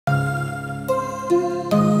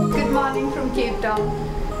Town.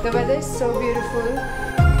 The weather is so beautiful.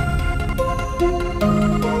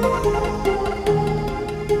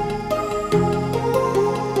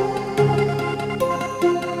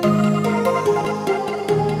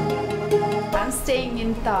 I'm staying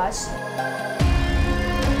in Taj.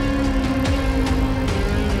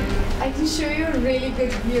 I can show you a really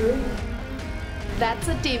good view. That's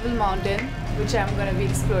a Table Mountain, which I'm going to be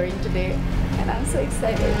exploring today, and I'm so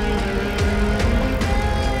excited.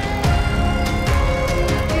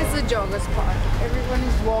 Here's the joggers part. Everyone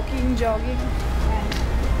is walking, jogging, and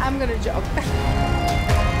I'm going to jog.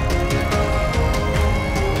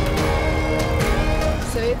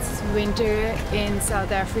 So it's winter in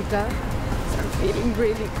South Africa, so I'm feeling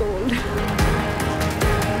really cold.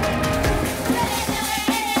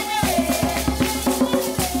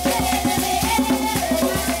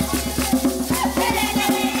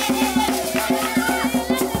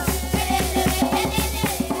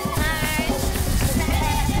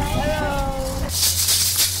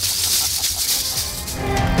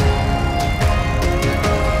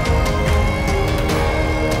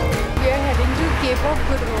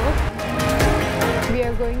 We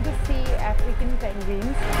are going to see African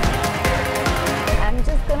penguins. I'm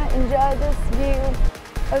just gonna enjoy this view.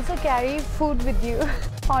 Also carry food with you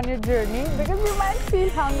on your journey because you might feel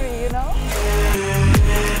hungry, you know.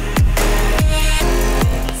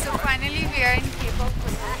 So finally we are in Cape of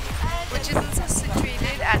Good Hope, which is also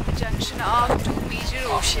situated at the junction of two major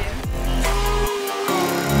oceans.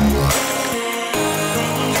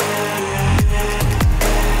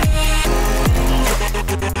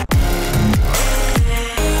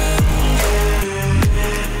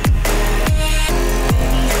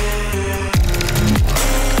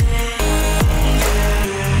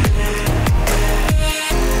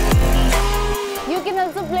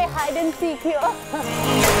 Hide and seek here.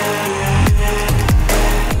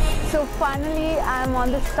 So finally I'm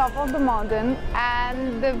on the top of the mountain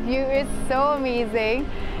and the view is so amazing.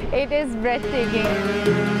 It is breathtaking.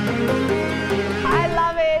 I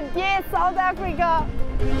love it. Yes, South Africa.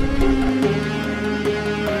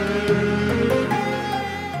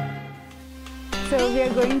 So we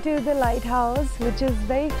are going to the lighthouse, which is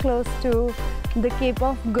very close to the Cape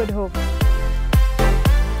of Good Hope.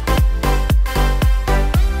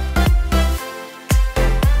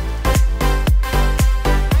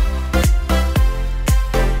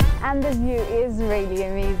 And the view is really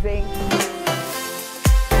amazing.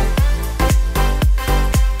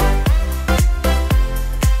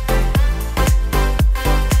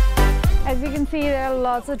 As you can see, there are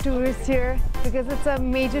lots of tourists here because it's a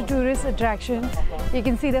major tourist attraction. You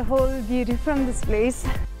can see the whole beauty from this place.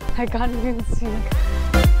 I can't even see.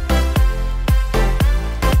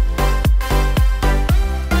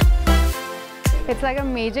 It's like a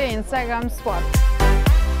major Instagram spot.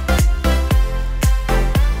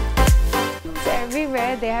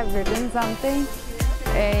 Everywhere they have written something,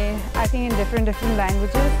 I think in different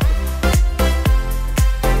languages.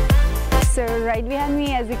 So right behind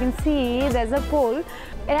me, as you can see, there's a pole.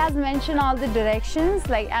 It has mentioned all the directions,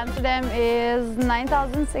 like Amsterdam is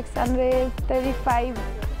 9,635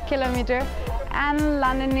 kilometers and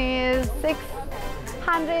London is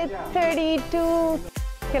 632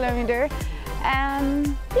 kilometers.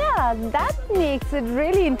 And yeah, that makes it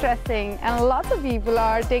really interesting and lots of people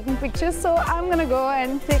are taking pictures, so I'm gonna go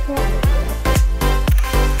and take more.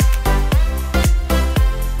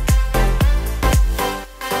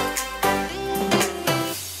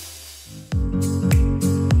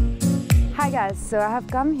 Hi guys, so I have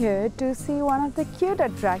come here to see one of the cute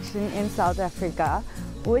attractions in South Africa,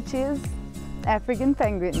 which is African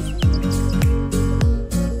penguins.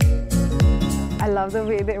 I love the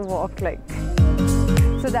way they walk, like.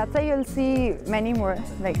 So that's why you'll see many more.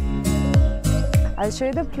 Like, I'll show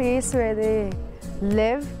you the place where they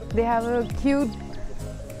live. They have a cute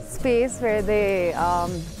space where they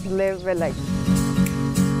live. Where like,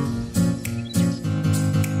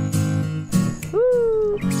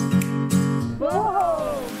 woo!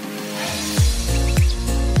 Whoa!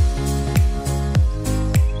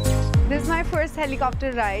 This is my first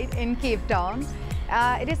helicopter ride in Cape Town.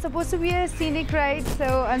 It is supposed to be a scenic ride,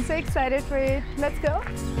 so I'm so excited for it. Let's go.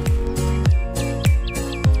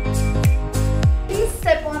 Please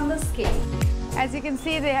step on the scale. As you can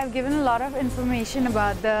see, they have given a lot of information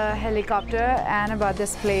about the helicopter and about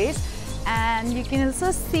this place. And you can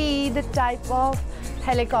also see the type of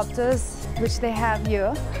helicopters which they have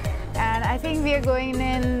here. And I think we are going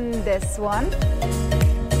in this one.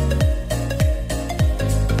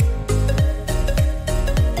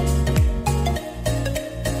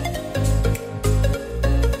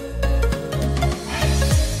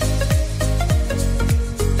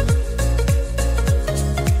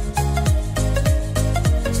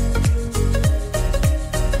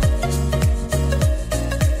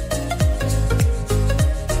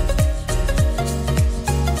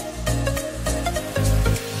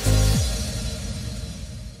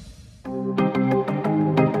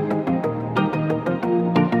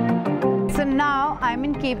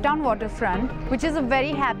 CapeTown waterfront, which is a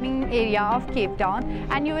very happening area of Cape Town,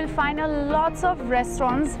 and you will find lots of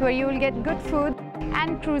restaurants where you will get good food,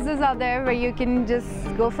 and cruises are there where you can just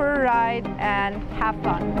go for a ride and have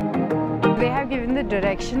fun. They have given the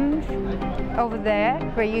directions over there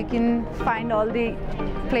where you can find all the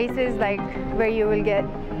places like where you will get.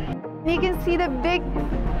 You can see the big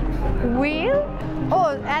wheel.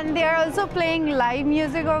 Oh, and they are also playing live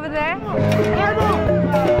music over there.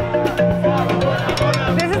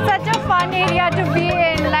 This is such a fun area to be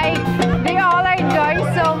in. Like, they all are enjoying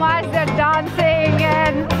so much. They're dancing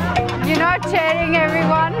and, you know, cheering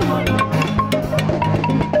everyone.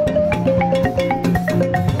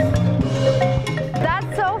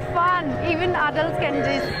 That's so fun. Even adults can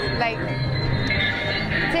just like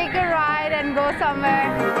take a ride and go somewhere.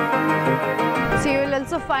 So you will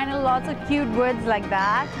also find lots of cute words like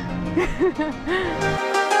that.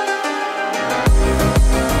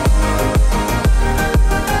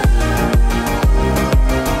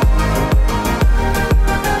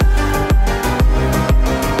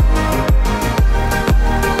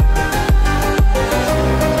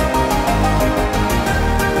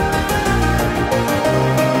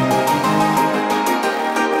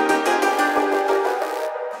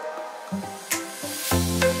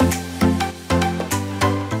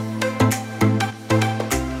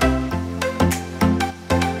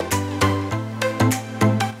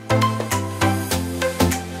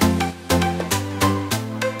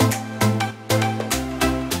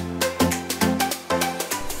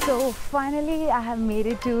 So finally I have made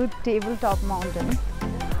it to Tabletop Mountain,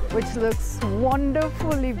 which looks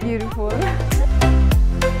wonderfully beautiful.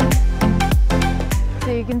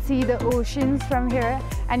 So you can see the oceans from here,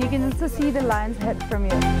 and you can also see the Lion's Head from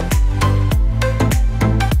here.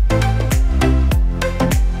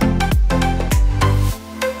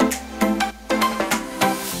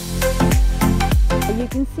 You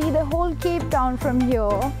can see the whole Cape Town from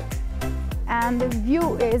here, and the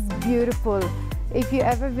view is beautiful. If you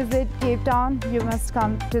ever visit Cape Town, you must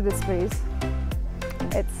come to this place.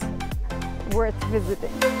 It's worth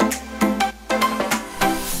visiting.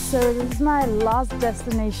 So this is my last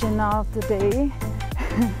destination of the day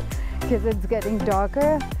because it's getting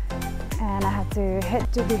darker and I have to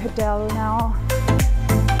head to the hotel now.